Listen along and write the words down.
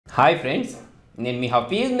Hi friends, నేను మీ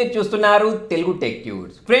హఫీజ్. మీరు చూస్తున్నారు తెలుగు టెక్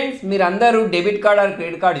ట్యూబ్స్. ఫ్రెండ్స్, మీరు అందరూ debit card or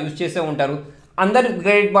credit card use చేసే ఉంటారు. అందరు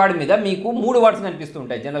క్రెడిట్ కార్డ్ మీద మీకు 3 వర్డ్స్ కనిపిస్తూ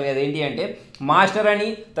ఉంటాయి జనరల్గా. అదేంటి అంటే మాస్టర్ అని,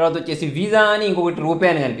 తర్వాత వచ్చేసి వీసా అని, ఇంకొకటి రూపే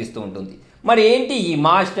అని కనిపిస్తూ ఉంటుంది. మరి ఏంటి ఈ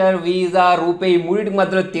మాస్టర్, వీసా, రూపే ఈ మూడింటి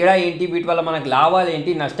మధ్యలో తేడా ఏంటి, వీటి వల్ల మనకు లాభాలు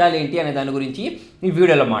ఏంటి, నష్టాలు ఏంటి అనే దాని గురించి ఈ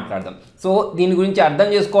వీడియోలో మాట్లాడదాం. సో దీని గురించి అర్థం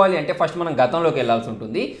చేసుకోవాలి అంటే ఫస్ట్ మనం గతంలోకి వెళ్ళాల్సి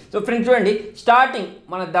ఉంటుంది. సో ఫ్రెండ్స్ చూడండి, స్టార్టింగ్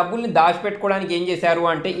మన డబ్బుల్ని దాచిపెట్టుకోవడానికి ఏం చేశారు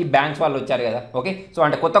అంటే ఈ బ్యాంక్స్ వాళ్ళు వచ్చారు కదా. ఓకే, సో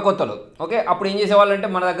అంటే కొత్తలో ఓకే, అప్పుడు ఏం చేసేవాళ్ళు అంటే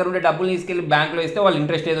మన దగ్గర ఉండే డబ్బులు తీసుకెళ్ళి బ్యాంక్లో ఇస్తే వాళ్ళు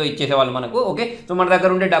ఇంట్రెస్ట్ ఏదో ఇచ్చేసేవాళ్ళు మనకు. ఓకే, సో మన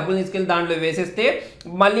దగ్గర ఉండే డబ్బులు తీసుకెళ్ళి దాంట్లో వేసేస్తే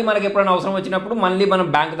మళ్ళీ మనకి ఎప్పుడైనా అవసరం వచ్చినప్పుడు మళ్ళీ మనం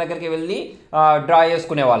బ్యాంక్ దగ్గరికి వెళ్ళి డ్రా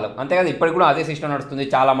చేసుకునే వాళ్ళం. అంతే కదా, ఇప్పటికి కూడా అదే సిస్టమ్ నడుస్తుంది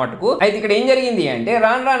చాలా మటుకు. అయితే ఇక్కడ ఏం జరిగింది అంటే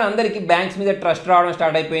రాను అందరికీ బ్యాంక్స్ మీద ట్రస్ట్ రావడం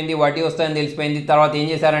స్టార్ట్ అయిపోయింది, వడ్డీ వస్తుందని తెలిసిపోయింది. తర్వాత ఏం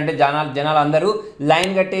చేశారంటే జనాలు అందరూ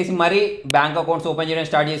లైన్ కట్టేసి మరీ బ్యాంక్ అకౌంట్స్ ఓపెన్ చేయడం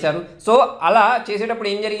స్టార్ట్ చేశారు. సో అలా చేసేటప్పుడు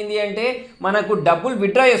ఏం జరిగింది అంటే మనకు డబ్బులు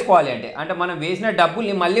విత్డ్రా చేసుకోవాలి అంటే మనం వేసిన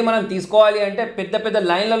డబ్బుల్ని మళ్ళీ మనం తీసుకోవాలి అంటే పెద్ద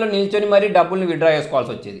లైన్లలో నిల్చొని మరీ డబ్బుల్ని విత్డ్రా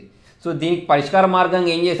చేసుకోవాల్సి వచ్చేది. సో దీనికి పరిష్కార మార్గంగా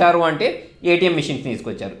ఏం చేశారు అంటే ఏటీఎం మిషన్స్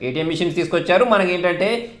తీసుకొచ్చారు. మనకి ఏంటంటే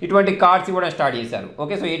ఇటువంటి కార్డ్స్ ఇవ్వడం స్టార్ట్ చేశారు.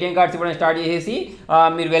 ఓకే, సో ఏటీఎం కార్డ్స్ ఇవ్వడం స్టార్ట్ చేసేసి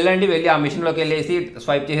మీరు వెళ్ళి ఆ మిషన్లోకి వెళ్ళేసి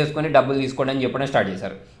స్వైప్ చేసేసుకొని డబ్బులు తీసుకోండి అని చెప్పడం స్టార్ట్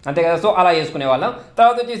చేశారు. అంతే కదా, సో అలా చేసుకునే వాళ్ళం.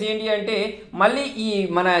 తర్వాత వచ్చేసి ఏంటి అంటే మళ్ళీ ఈ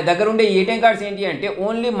మన దగ్గర ఉండే ఏటీఎం కార్డ్స్ ఏంటి అంటే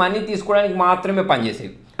ఓన్లీ మనీ తీసుకోవడానికి మాత్రమే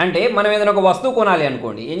పనిచేసేవి. అంటే మనం ఏదైనా ఒక వస్తువు కొనాలి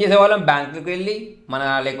అనుకోండి, ఏం చేసేవాళ్ళం, బ్యాంకుకి వెళ్ళి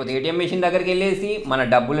లేకపోతే ఏటీఎం మిషన్ దగ్గరికి వెళ్ళేసి మన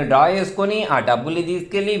డబ్బుల్ని డ్రా చేసుకొని ఆ డబ్బుల్ని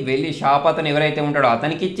తీసుకెళ్ళి షాప్ అతను ఎవరైతే ఉంటాడో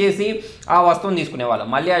అతనికి ఇచ్చేసి ఆ వస్తువుని తీసుకునేవాళ్ళం.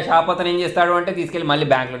 మళ్ళీ ఆ షాప్ అతను ఏం చేస్తాడు అంటే తీసుకెళ్ళి మళ్ళీ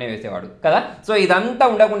బ్యాంక్లోనే వేసేవాడు కదా. సో ఇదంతా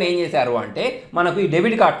ఉండకుండా ఏం చేశారు అంటే మనకు ఈ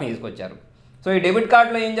డెబిట్ కార్డ్ని తీసుకొచ్చారు. సో ఈ డెబిట్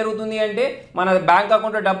కార్డులో ఏం జరుగుతుంది అంటే మన బ్యాంక్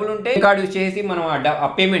అకౌంట్లో డబ్బులు ఉంటే కార్డు యూజ్ చేసి మనం ఆ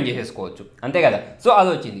పేమెంట్ చేసేసుకోవచ్చు. అంతే కదా, సో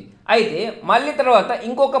అది వచ్చింది. అయితే మళ్ళీ తర్వాత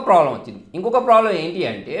ఇంకొక ప్రాబ్లం ఏంటి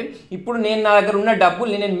అంటే ఇప్పుడు నా దగ్గర ఉన్న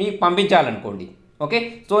డబ్బుల్ని నేను మీకు పంపించాలనుకోండి. ఓకే,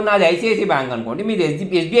 సో నాది ఐసిఐసిఐ బ్యాంక్ అనుకోండి, మీది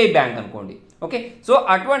ఎస్బీఐ బ్యాంక్ అనుకోండి. ఓకే, సో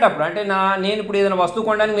అటువంటిప్పుడు అంటే నేను ఇప్పుడు ఏదైనా వస్తువు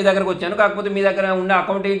కొనడానికి మీ దగ్గరకు వచ్చాను, కాకపోతే మీ దగ్గర ఉన్న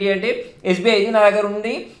అకౌంట్ ఏంటి అంటే ఎస్బీఐది, నా దగ్గర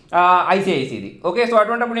ఉంది ఐసిఐసిది. ఓకే, సో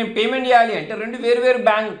అటువంటిప్పుడు నేను పేమెంట్ చేయాలి అంటే రెండు వేరు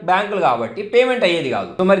బ్యాంకులు కాబట్టి పేమెంట్ అయ్యేది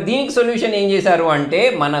కాదు. సో మరి దీనికి సొల్యూషన్ ఏం చేశారు అంటే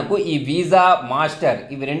మనకు ఈ వీసా, మాస్టర్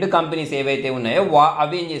ఇవి 2 కంపెనీస్ ఏవైతే ఉన్నాయో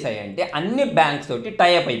అవి ఏం చేశాయి అంటే అన్ని బ్యాంక్స్ తోటి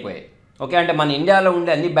టైఅప్ అయిపోయాయి. ఓకే, అంటే మన ఇండియాలో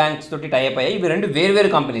ఉండే అన్ని బ్యాంక్స్ తోటి టైఅప్ అయ్యాయి. ఇవి 2 వేరు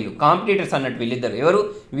కంపెనీలు, కాంపిటీటర్స్ అన్నట్టు వీళ్ళిద్దరు. ఎవరు?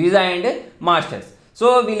 Visa and masters. సో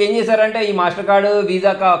వీళ్ళు ఏం చేశారంటే ఈ మాస్టర్ కార్డు,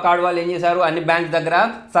 వీసా కార్డు వాళ్ళు ఏం చేశారు, అన్ని బ్యాంక్స్ దగ్గర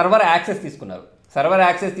సర్వర్ యాక్సెస్ తీసుకున్నారు. సర్వర్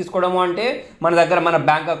యాక్సెస్ తీసుకోవడము అంటే మన దగ్గర మన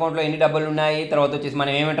బ్యాంక్ అకౌంట్లో ఎన్ని డబ్బులు ఉన్నాయి, తర్వాత వచ్చేసి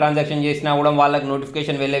మనం ఏమేమి ట్రాన్సాక్షన్ చేసినా కూడా వాళ్ళకి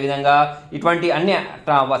నోటిఫికేషన్ వెళ్ళే విధంగా ఇటువంటి అన్ని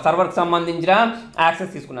సర్వర్కి సంబంధించిన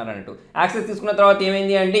యాక్సెస్ తీసుకున్నారు అన్నట్టు. యాక్సెస్ తీసుకున్న తర్వాత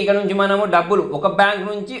ఏమైంది అంటే ఇక్కడ నుంచి మనము డబ్బులు ఒక బ్యాంక్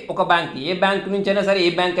నుంచి ఒక బ్యాంక్కి, ఏ బ్యాంక్ నుంచి అయినా సరే, ఏ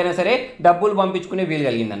బ్యాంక్ అయినా సరే డబ్బులు పంపించుకునే వీలు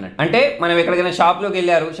కలిగింది అన్నట్టు. అంటే మనం ఎక్కడికైనా షాప్లోకి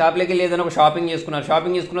వెళ్ళి ఏదైనా ఒక షాపింగ్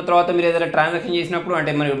చేసుకున్న తర్వాత మీరు ఏదైనా ట్రాన్సాక్షన్ చేసినప్పుడు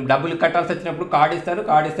అంటే మరి డబ్బులు కట్టాల్సి వచ్చినప్పుడు కార్డు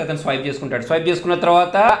ఇస్తే అతను స్వైప్ చేసుకున్న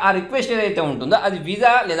తర్వాత ఆ రిక్వెస్ట్ ఏదైతే ఉంటుందో అది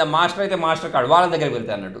వీసా లేదా మాస్టర్ అయితే మాస్టర్ కార్డ్ వాళ్ళ దగ్గరికి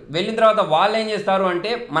వెళ్తారు అన్నట్టు. వెళ్ళిన తర్వాత వాళ్ళు ఏం చేస్తారు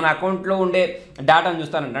అంటే మన అకౌంట్లో ఉండే డేటాను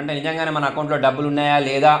చూస్తారంట. అంటే నిజంగానే మన అకౌంట్లో డబ్బులు ఉన్నాయా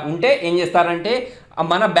లేదా, ఉంటే ఏం చేస్తారంటే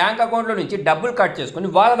మన బ్యాంక్ అకౌంట్లో నుంచి డబ్బులు కట్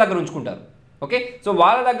చేసుకొని వాళ్ళ దగ్గర ఉంచుకుంటారు. ఓకే, సో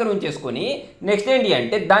వాళ్ళ దగ్గర ఉంచేసుకొని నెక్స్ట్ ఏంటి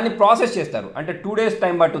అంటే దాన్ని ప్రాసెస్ చేస్తారు. అంటే 2 days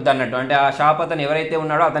టైం పట్టుద్ది అన్నట్టు. అంటే ఆ షాప్ అతను ఎవరైతే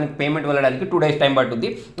ఉన్నాడో అతనికి పేమెంట్ వెళ్ళడానికి 2 days టైం పట్టుద్ది.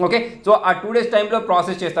 ఓకే, సో ఆ 2 days టైంలో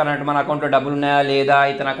ప్రాసెస్ చేస్తారంటే మన అకౌంట్లో డబ్బులు ఉన్నాయా లేదా,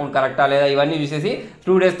 ఇతని అకౌంట్ కరెక్టా లేదా, ఇవన్నీ చూసేసి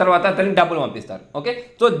 2 days తర్వాత అతనికి డబ్బులు పంపిస్తారు. ఓకే,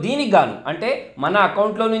 సో దీనికి గాను అంటే మన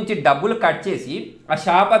అకౌంట్లో నుంచి డబ్బులు కట్ చేసి ఆ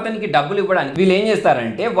షాప్ అతనికి డబ్బులు ఇవ్వడానికి వీళ్ళు ఏం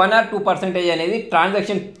చేస్తారంటే 1 or 2% అనేది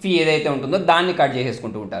ట్రాన్సాక్షన్ ఫీ ఏదైతే ఉంటుందో దాన్ని కట్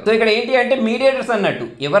చేసేసుకుంటూ ఉంటారు. సో ఇక్కడ ఏంటి అంటే మీడియేటర్స్ అన్నట్టు,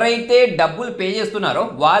 ఎవరైతే డబ్బులు పే చేస్తున్నారో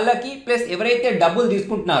వాళ్ళకి ప్లస్ ఎవరైతే డబ్బులు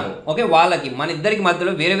తీసుకుంటున్నారో ఓకే వాళ్ళకి, మన ఇద్దరికి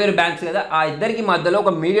మధ్యలో వేరే బ్యాంక్స్ కదా, ఆ ఇద్దరికి మధ్యలో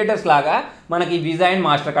ఒక మీడియేటర్స్ లాగా మనకి వీసా అండ్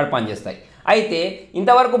మాస్టర్ కార్డ్ పనిచేస్తాయి. అయితే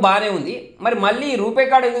ఇంతవరకు బాగానే ఉంది, మరి మళ్ళీ రూపే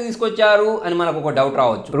కార్డ్ ఎందుకు తీసుకొచ్చారు అని మనకు ఒక డౌట్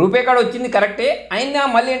రావచ్చు. రూపే కార్డ్ వచ్చింది కరెక్టే, అయినా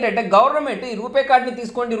మళ్ళీ ఏంటంటే గవర్నమెంట్ ఈ రూపే కార్డ్ని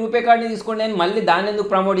తీసుకోండి అని మళ్ళీ దాన్ని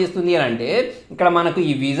ఎందుకు ప్రమోట్ చేస్తుంది అని అంటే ఇక్కడ మనకు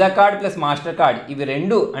ఈ visa card plus master card ఇవి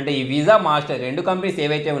 2 అంటే ఈ వీసా, మాస్టర్ 2 కంపెనీస్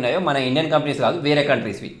ఏవైతే ఉన్నాయో మన ఇండియన్ కంపెనీస్ కాదు, వేరే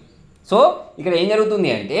కంట్రీస్వి. సో ఇక్కడ ఏం జరుగుతుంది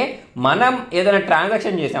అంటే మనం ఏదైనా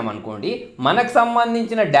ట్రాన్సాక్షన్ చేసామనుకోండి, మనకు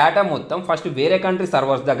సంబంధించిన డేటా మొత్తం ఫస్ట్ వేరే కంట్రీ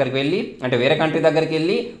సర్వర్స్ దగ్గరికి వెళ్ళి అంటే వేరే కంట్రీ దగ్గరికి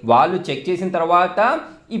వెళ్ళి వాళ్ళు చెక్ చేసిన తర్వాత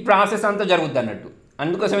ఈ ప్రాసెస్ అంతా జరుగుద్ది అన్నట్టు.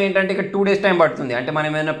 అందుకోసం ఏంటంటే ఇక్కడ 2 డేస్ టైం పడుతుంది. అంటే మనం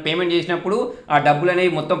ఏమైనా పేమెంట్ చేసినప్పుడు ఆ డబ్బులు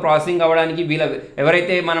అనేవి మొత్తం ప్రాసెసింగ్ అవ్వడానికి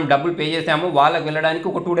ఎవరైతే మనం డబ్బులు పే చేసామో వాళ్ళకి వెళ్ళడానికి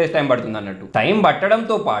ఒక 2 డేస్ టైం పడుతుంది అన్నట్టు. టైం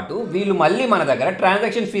పట్టడంతో పాటు వీళ్ళు మళ్ళీ మన దగ్గర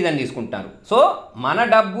ట్రాన్సాక్షన్ ఫీజ్ అని తీసుకుంటారు. సో మన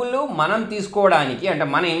డబ్బులు మనం తీసుకోవడానికి, అంటే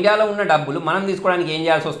మన ఇండియాలో ఉన్న డబ్బులు మనం తీసుకోవడానికి ఏం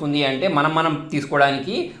చేయాల్సి వస్తుంది అంటే మనం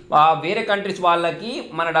తీసుకోవడానికి వేరే కంట్రీస్ వాళ్ళకి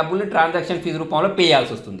మన డబ్బులు ట్రాన్సాక్షన్ ఫీజు రూపంలో పే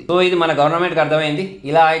చేయాల్సి వస్తుంది. సో ఇది మన గవర్నమెంట్కి అర్థమైంది.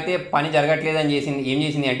 ఇలా అయితే పని జరగట్లేదని ఏం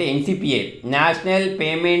చేసింది అంటే NCPA, national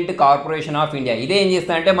payment corporation of India, ఇదే ఏం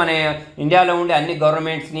చేస్తుందంటే మన ఇండియాలో ఉండే అన్ని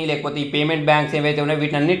గవర్నమెంట్స్ని లేకపోతే ఈ పేమెంట్ బ్యాంక్స్ ఏవైతే ఉన్నాయో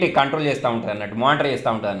వీటిని అన్నిటి కంట్రోల్ చేస్తూ ఉంటుంది అన్నట్టు, మానిటర్ చేస్తూ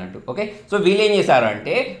ఉంటుంది అన్నట్టు. ఓకే, సో వీళ్ళు ఏం చేశారు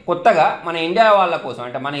అంటే కొత్తగా మన ఇండియా వాళ్ళ కోసం,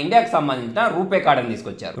 అంటే మన ఇండియాకి సంబంధించిన రూపే కార్డ్ అని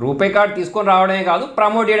తీసుకొచ్చారు. రూపే కార్డ్ తీసుకొని రావడమే కాదు,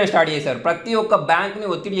 ప్రమోట్ చేయడం స్టార్ట్ చేశారు. ప్రతి ఒక్క బ్యాంక్ని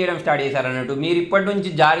ఒత్తిడి చేయడం స్టార్ట్ చేశారు అన్నట్టు. మీరు ఇప్పటి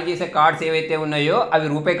నుంచి జారీ చేసే కార్డ్స్ ఏవైతే ఉన్నాయో అవి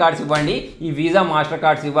రూపే కార్డ్స్ ఇవ్వండి, ఈ వీసా మాస్టర్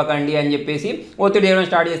కార్డ్స్ ఇవ్వకండి అని చెప్పేసి ఒత్తిడి చేయడం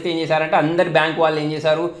స్టార్ట్ చేస్తే ఏం చేశారంటే అందరి బ్యాంక్ వాళ్ళు ఏం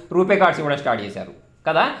చేశారు, రూపే కార్డ్స్ ఇవ్వడం స్టార్ట్ చేశారు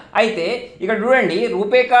కదా. అయితే ఇక్కడ చూడండి,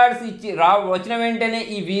 రూపే కార్డ్స్ వచ్చిన వెంటనే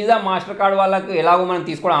ఈ వీసా మాస్టర్ కార్డ్ వాళ్ళకు ఎలాగో మనం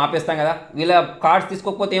తీసుకోవడం ఆపేస్తాం కదా. వీళ్ళ కార్డ్స్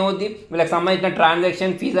తీసుకోకపోతే ఏమవుద్ది, వీళ్ళకి సంబంధించిన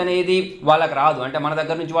ట్రాన్సాక్షన్ ఫీజు అనేది వాళ్ళకి రాదు, అంటే మన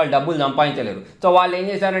దగ్గర నుంచి వాళ్ళు డబ్బులు సంపాదించలేరు. సో వాళ్ళు ఏం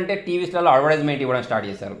చేశారంటే టీవీస్లలో అడ్వర్టైజ్మెంట్ ఇవ్వడం స్టార్ట్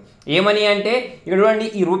చేశారు. ఏమని అంటే ఇక్కడ చూడండి,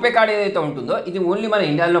 ఈ రూపే కార్డ్ ఏదైతే ఉంటుందో ఇది ఓన్లీ మన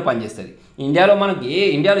ఇండియాలో పనిచేస్తుంది.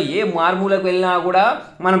 ఇండియాలో ఏ మార్మూలకు వెళ్ళినా కూడా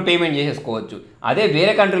మనం పేమెంట్ చేసేసుకోవచ్చు. అదే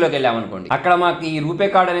వేరే కంట్రీలోకి వెళ్ళామనుకోండి, అక్కడ మాకు ఈ రూపే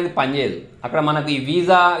కార్డ్ అనేది పనిచేయదు. అక్కడ మనకు ఈ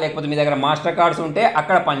వీసా లేకపోతే మీ దగ్గర మాస్టర్ కార్డ్స్ ఉంటే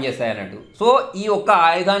అక్కడ పనిచేస్తాయి అన్నట్టు. సో ఈ ఒక్క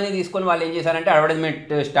ఆయుధాన్ని తీసుకొని వాళ్ళు ఏం చేశారంటే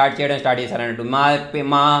అడ్వర్టైజ్మెంట్ స్టార్ట్ చేశారన్నట్టు.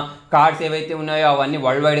 మా కార్డ్స్ ఏవైతే ఉన్నాయో అవన్నీ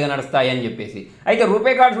వరల్డ్ వైడ్గా నడుస్తాయి అని చెప్పేసి. అయితే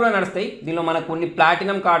రూపే కార్డ్స్ కూడా నడుస్తాయి. దీనిలో మనకు కొన్ని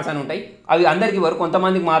ప్లాటినం కార్డ్స్ అని ఉంటాయి, అవి అందరికీ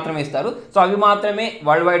కొంతమందికి మాత్రమే ఇస్తారు. సో అవి మాత్రమే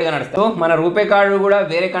వరల్డ్ వైడ్గా నడుస్తాయి. సో మన రూపే కార్డు కూడా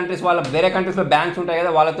వేరే కంట్రీస్లో బ్యాంక్స్ ఉంటాయి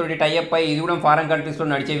కదా, వాళ్ళతోటి టైఅప్ అయ్యి ఇది కూడా ఫారెన్ కంట్రీస్లో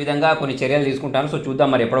నడిచే విధంగా కొన్ని చర్యలు తీసుకుంటారు. సో చూద్దాం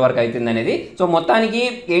మరి ఎప్పటి వరకు అవుతుంది అనేది. సో మొత్తానికి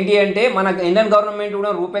ఏంటి అంటే మన ఇండియన్ గవర్నమెంట్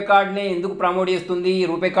కూడా రూపే కార్డ్ని ఎందుకు ప్రమోట్ చేస్తుంది,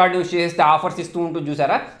 రూపే కార్డు యూస్ చేస్తే ఆఫర్స్ ఇస్తూ ఉంటుంది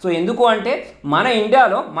చూసారా. సో ఎందుకు అంటే మన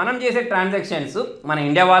ఇండియాలో మనం చేసే ట్రాన్సాక్షన్స్ మన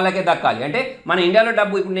ఇండియా వాళ్ళకే దక్కాలి. అంటే మన ఇండియాలో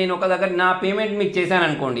డబ్బు, ఇప్పుడు నేను ఒక దగ్గర నా పేమెంట్ మీకు చేశాను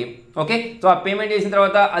అనుకోండి, ఓకే, సో ఆ పేమెంట్ చేసిన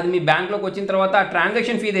తర్వాత అది మీ బ్యాంక్లోకి వచ్చిన తర్వాత ఆ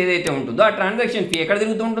ట్రాన్సాక్షన్ ఫీ ఏదైతే ఉంటుందో ఆ ట్రాన్సాక్షన్ ఫీ ఎక్కడ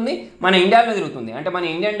తిరుగుతూ ఉంటుంది, మన ఇండియాలో తిరుగుతుంది. అంటే మన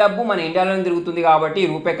ఇండియన్ డబ్బు మన ఇండియాలోనే తిరుగుతుంది కాబట్టి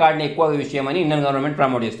రూపే కార్డ్ని ఎక్కువగా యూస్ చేయమని ఇండియన్ గవర్నమెంట్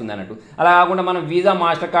ప్రమోట్ చేస్తుంది అన్నట్టు. అలా కాకుండా మనం వీసా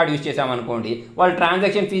మాస్టర్ కార్డ్ యూస్ చేసామనుకోండి, వాళ్ళు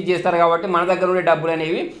ట్రాన్సాక్షన్ ఫీజ్ చేస్తారు కాబట్టి మన దగ్గర ఉండే డబ్బులు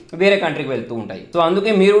అనేవి వేరే కంట్రీకి వెళ్తూ ఉంటాయి. సో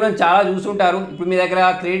అందుకే మీరు కూడా చాలా చూస్తుంటారు, ఇప్పుడు మీ దగ్గర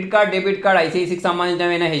క్రెడిట్ కార్డ్, డెబిట్ కార్డ్, ఐసిఐసికి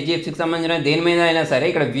సంబంధించిన HDFCకి సంబంధించిన దేని మీద అయినా సరే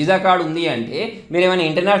ఇక్కడ వీసా కార్డ్ ఉంది అంటే మీరు ఏమైనా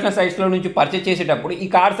ఇంటర్నేషనల్ సైట్స్లో నుంచి పర్చేస్ చేసేటప్పుడు ఈ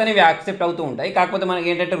కార్డ్స్ అనేవి యాక్సెప్ట్ అవుతూ ఉంటాయి. కాకపోతే మనకి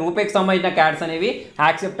ఏంటంటే రూపేకి సంబంధించిన కార్డ్స్ అనేవి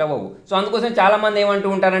యాక్సెప్ట్ అవ్వవు. సో అందుకోసం చాలా మంది ఏమంటూ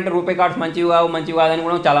ఉంటారంటే రూపే కార్డ్స్ మంచివి కాదని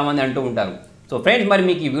కూడా చాలా మంది అంటూ ఉంటారు. సో ఫ్రెండ్స్, మరి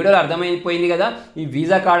మీకు ఈ వీడియోలో అర్థమైపోయింది కదా, ఈ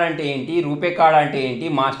వీసా కార్డ్ అంటే ఏంటి, రూపే కార్డ్ అంటే ఏంటి,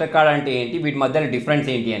 మాస్టర్ కార్డ్ అంటే ఏంటి, వీటి మధ్యలో డిఫరెన్స్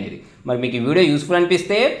ఏంటి అనేది. మరి మీకు ఈ వీడియో యూస్ఫుల్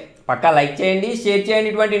అనిపిస్తే పక్కా లైక్ చేయండి, షేర్ చేయండి.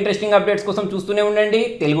 ఇటువంటి ఇంట్రెస్టింగ్ అప్డేట్స్ కోసం చూస్తూనే ఉండండి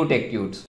తెలుగు టెక్ ట్యూట్స్.